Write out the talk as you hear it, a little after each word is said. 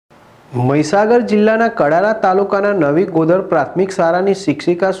મહીસાગર જિલ્લાના કડાણા તાલુકાના નવી ગોદર પ્રાથમિક શાળાની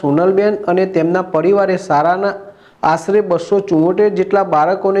શિક્ષિકા સોનલબેન અને તેમના પરિવારે શાળાના આશરે 274 જેટલા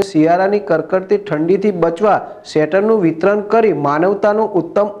બાળકોને શિયાળાની કડકડતી ઠંડીથી બચવા સ્વેટરનું વિતરણ કરી માનવતાનું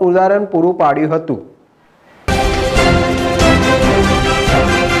ઉત્તમ ઉદાહરણ પૂરું પાડ્યું હતું।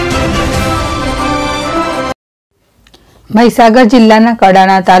 મહીસાગર જિલ્લાના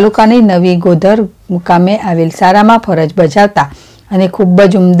કડાણા તાલુકાની નવી ગોદર મુકામે આવેલ શાળામાં ફરજ બજાવતા અને ખૂબ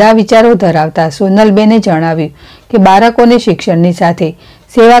જ ઉમદા વિચારો ધરાવતા સોનલબેને જણાવ્યું કે બાળકોને શિક્ષણની સાથે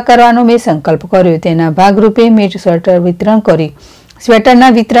સેવા કરવાનો મેં સંકલ્પ કર્યો। તેના ભાગરૂપે મેં સ્વેટર વિતરણ કર્યું।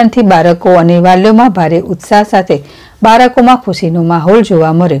 સ્વેટરના વિતરણથી બાળકો અને વાલીઓમાં ભારે ઉત્સાહ સાથે બાળકોમાં ખુશીનો માહોલ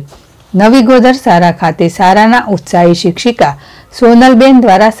જોવા મળ્યો। નવી ગોદર શાળા ખાતે શાળાના ઉત્સાહી શિક્ષિકા સોનલબેન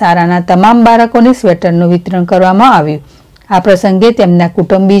દ્વારા શાળાના તમામ બાળકોને સ્વેટરનું વિતરણ કરવામાં આવ્યું। આ પ્રસંગે તેમના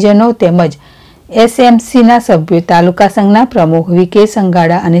કુટુંબીજનો તેમજ એસએમસીના સભ્યો, તાલુકા સંઘના પ્રમુખ વીકે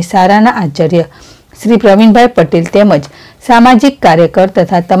સંગાડા અને શાળાના આચાર્ય શ્રી પ્રવીણભાઈ પટેલ તેમજ સામાજિક કાર્યકર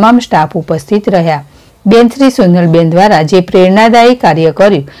તથા તમામ સ્ટાફ ઉપસ્થિત રહ્યા। બેન શ્રી સોનલબેન દ્વારા જે પ્રેરણાદાયી કાર્ય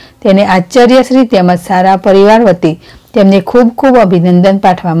કર્યું તેને આચાર્યશ્રી તેમજ શાળા પરિવાર વતી તેમને ખૂબ ખૂબ અભિનંદન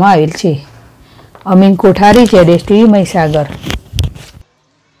પાઠવવામાં આવેલ છે। અમીન કોઠારી, ZSTV, મહીસાગર।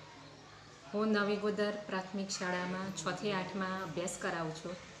 હું નવી ગોદર પ્રાથમિક શાળામાં 6 થી 8માં અભ્યાસ કરાવું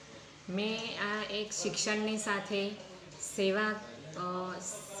છું। મેં આ એક શિક્ષણની સાથે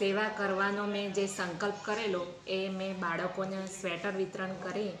સેવા કરવાનો મેં જે સંકલ્પ કરેલો એ મેં બાળકોને સ્વેટર વિતરણ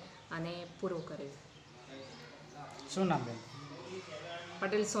કરી અને પૂરું કર્યું। શું નામ બેન?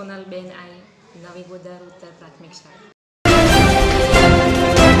 પટેલ સોનલબેન, આઈ, નવી ગોદર ઉત્તર પ્રાથમિક શાળા।